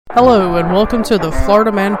Hello and welcome to the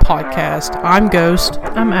Florida Man Podcast. I'm Ghost.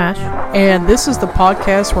 I'm Ash. And this is the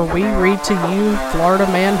podcast where we read to you Florida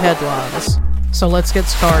Man headlines. So let's get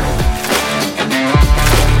started.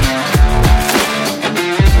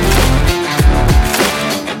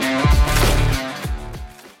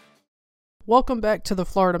 Welcome back to the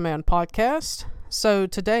Florida Man Podcast. So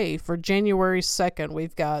today, for January 2nd,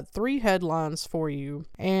 we've got 3 headlines for you.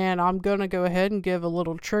 And I'm going to go ahead and give a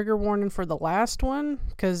little trigger warning for the last one,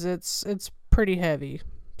 because it's pretty heavy.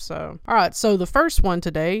 So, alright, so the first one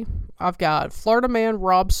today, I've got Florida man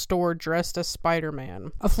robs store dressed as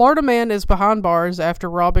Spider-Man. A Florida man is behind bars after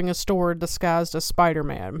robbing a store disguised as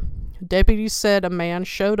Spider-Man. Deputies said a man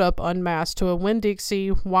showed up unmasked to a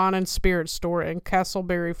Winn-Dixie wine and spirit store in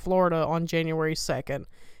Castleberry, Florida on January 2nd.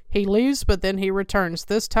 He leaves, but then he returns.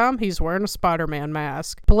 This time, he's wearing a Spider-Man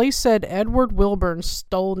mask. Police said Edward Wilburn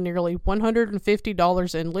stole nearly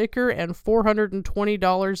 $150 in liquor and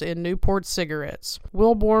 $420 in Newport cigarettes.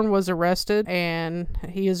 Wilburn was arrested, and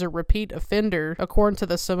he is a repeat offender, according to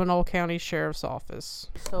the Seminole County Sheriff's Office.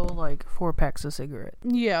 So, like 4 packs of cigarette.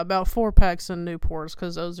 Yeah, about 4 packs in Newports,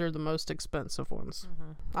 because those are the most expensive ones.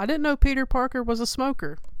 I didn't know Peter Parker was a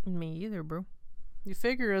smoker. Me either, bro. You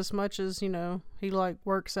figure as much as, he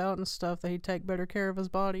works out and stuff, that he'd take better care of his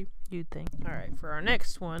body. You'd think. Alright, for our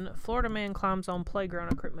next one, Florida man climbs on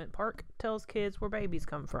playground equipment park, tells kids where babies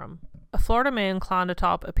come from. A Florida man climbed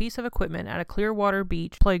atop a piece of equipment at a Clearwater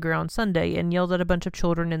Beach playground Sunday and yelled at a bunch of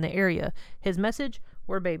children in the area. His message?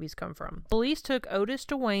 Where babies come from. Police took Otis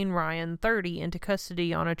Dwayne Ryan, 30, into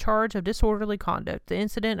custody on a charge of disorderly conduct. The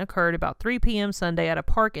incident occurred about 3 p.m. Sunday at a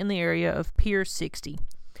park in the area of Pier 60.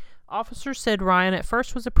 Officers said Ryan at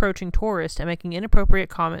first was approaching tourists and making inappropriate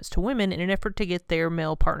comments to women in an effort to get their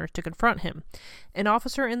male partners to confront him. An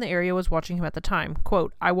officer in the area was watching him at the time.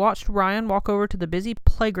 Quote, I watched Ryan walk over to the busy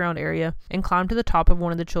playground area and climb to the top of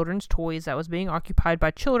one of the children's toys that was being occupied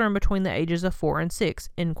by children between the ages of 4 and 6,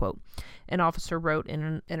 end quote. An officer wrote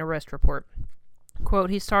in an arrest report.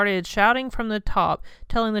 Quote, he started shouting from the top,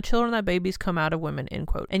 telling the children that babies come out of women, end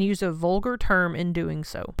quote, and used a vulgar term in doing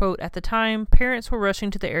so. Quote, at the time, parents were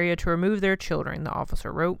rushing to the area to remove their children, the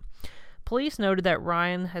officer wrote. Police noted that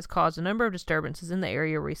Ryan has caused a number of disturbances in the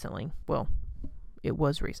area recently. Well, it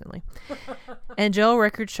was recently. And jail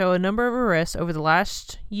records show a number of arrests over the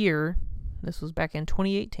last year. This was back in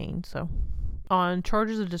 2018, so. On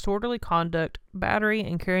charges of disorderly conduct, battery,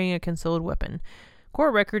 and carrying a concealed weapon.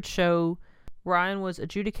 Court records show Ryan was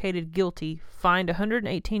adjudicated guilty, fined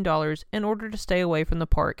 $118, in order to stay away from the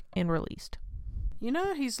park, and released.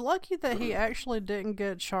 He's lucky that he actually didn't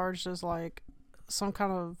get charged as, some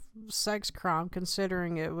kind of sex crime,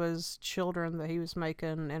 considering it was children that he was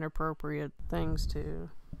making inappropriate things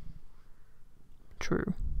to.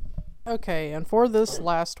 True. Okay, and for this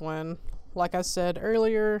last one, like I said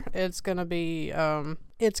earlier, it's gonna be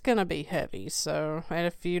heavy, so, and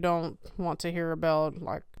if you don't want to hear about,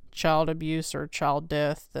 child abuse or child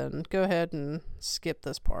death, then go ahead and skip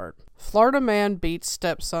this part. Florida man beats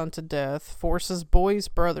stepson to death, forces boy's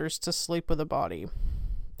brothers to sleep with a body.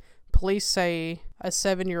 Police say a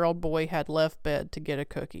 7-year-old boy had left bed to get a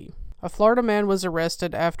cookie. A Florida man was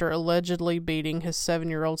arrested after allegedly beating his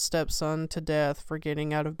 7-year-old stepson to death for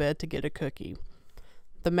getting out of bed to get a cookie.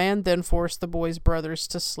 The man then forced the boy's brothers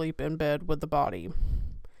to sleep in bed with the body.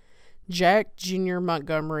 Jack Jr.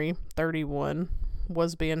 Montgomery, 31,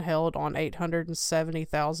 was being held on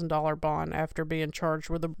 $870,000 bond after being charged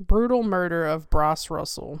with the brutal murder of Bryce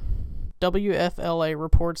Russell. WFLA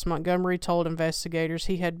reports Montgomery told investigators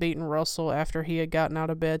he had beaten Russell after he had gotten out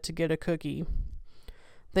of bed to get a cookie.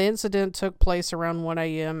 The incident took place around 1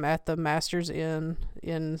 a.m. at the Masters Inn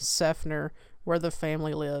in Seffner, where the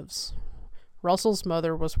family lives. Russell's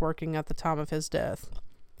mother was working at the time of his death.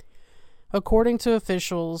 According to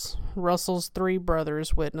officials, Russell's 3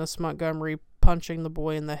 brothers witnessed Montgomery punching the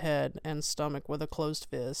boy in the head and stomach with a closed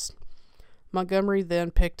fist. Montgomery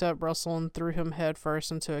then picked up Russell and threw him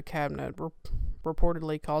headfirst into a cabinet,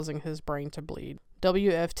 reportedly causing his brain to bleed.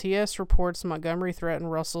 WFTS reports Montgomery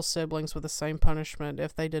threatened Russell's siblings with the same punishment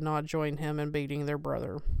if they did not join him in beating their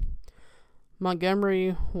brother.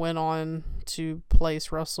 Montgomery went on to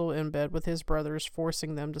place Russell in bed with his brothers,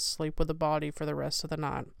 forcing them to sleep with the body for the rest of the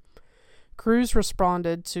night. Crews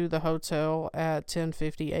responded to the hotel at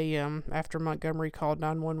 10:50 a.m. after Montgomery called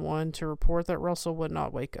 911 to report that Russell would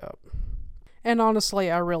not wake up. And honestly,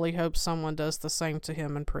 I really hope someone does the same to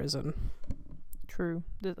him in prison. True.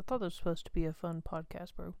 I thought this was supposed to be a fun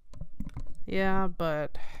podcast, bro. Yeah,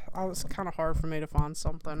 but it was kind of hard for me to find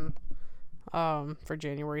something for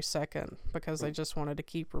January 2nd because they just wanted to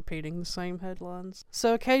keep repeating the same headlines.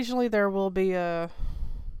 So occasionally there will be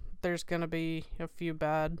there's going to be a few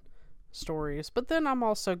bad stories. But then I'm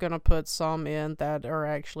also going to put some in that are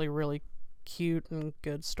actually really cute and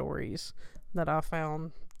good stories that I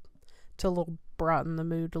found to brighten the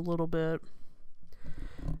mood a little bit.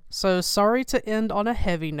 So sorry to end on a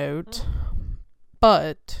heavy note,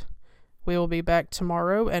 but we will be back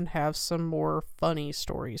tomorrow and have some more funny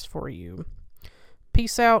stories for you.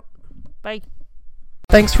 Peace out. Bye.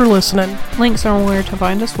 Thanks for listening. Links on where to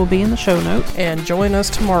find us will be in the show notes. And join us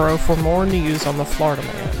tomorrow for more news on the Florida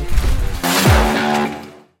Man.